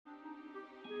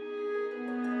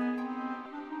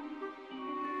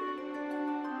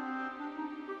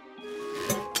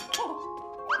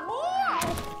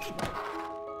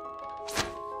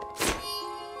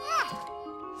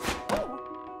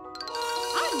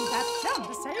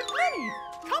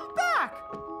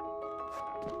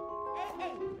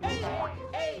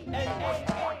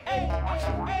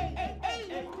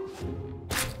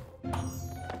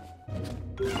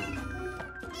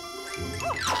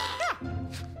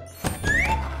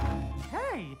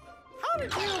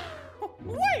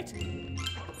Wait!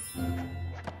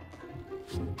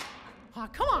 Aw,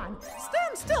 come on.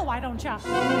 Stand still, why don't ya?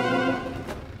 Stop!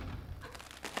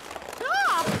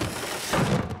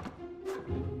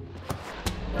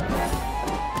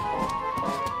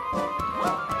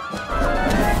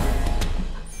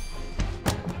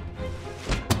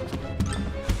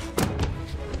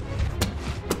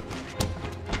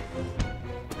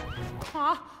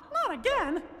 Aw, not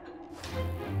again.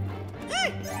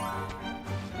 Hey!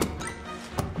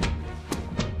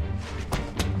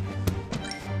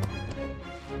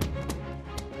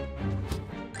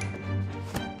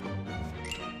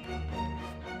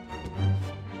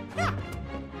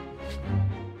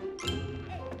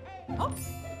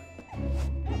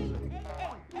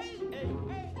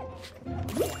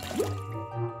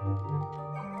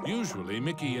 Usually,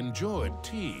 Mickey enjoyed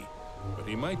tea, but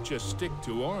he might just stick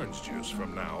to orange juice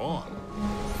from now on.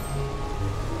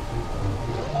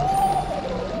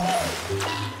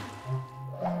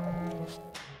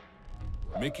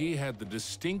 Mickey had the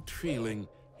distinct feeling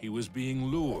he was being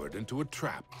lured into a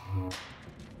trap.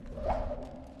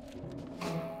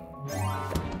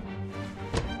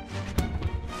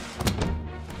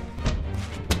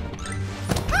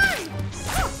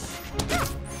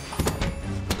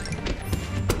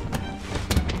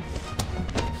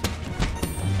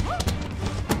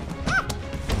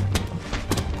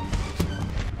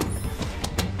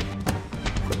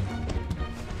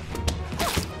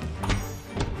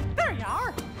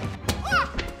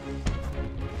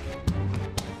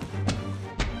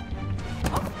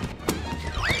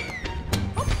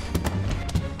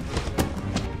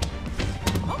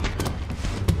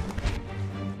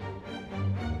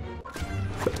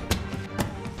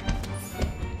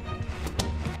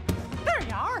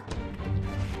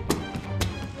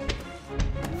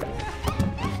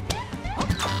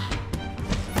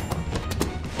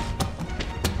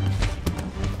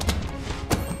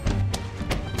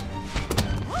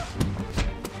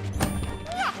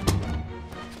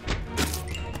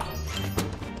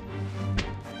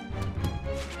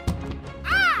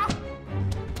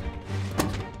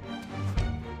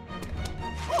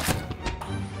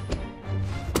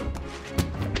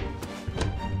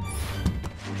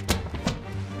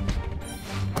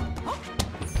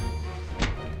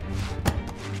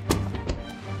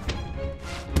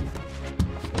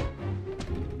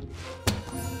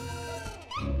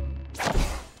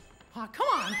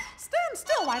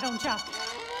 Why don't ya?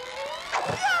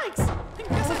 Yikes! I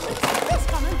guess I should have seen this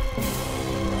coming.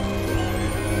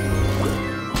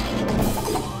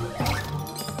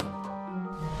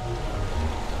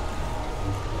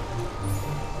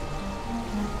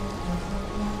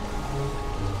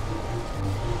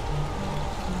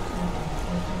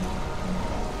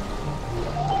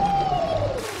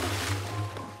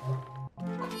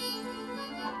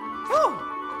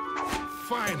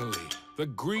 Finally! The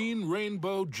green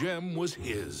rainbow gem was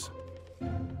his.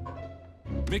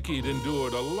 Mickey'd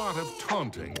endured a lot of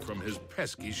taunting from his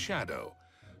pesky shadow,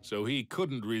 so he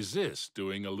couldn't resist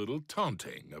doing a little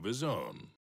taunting of his own.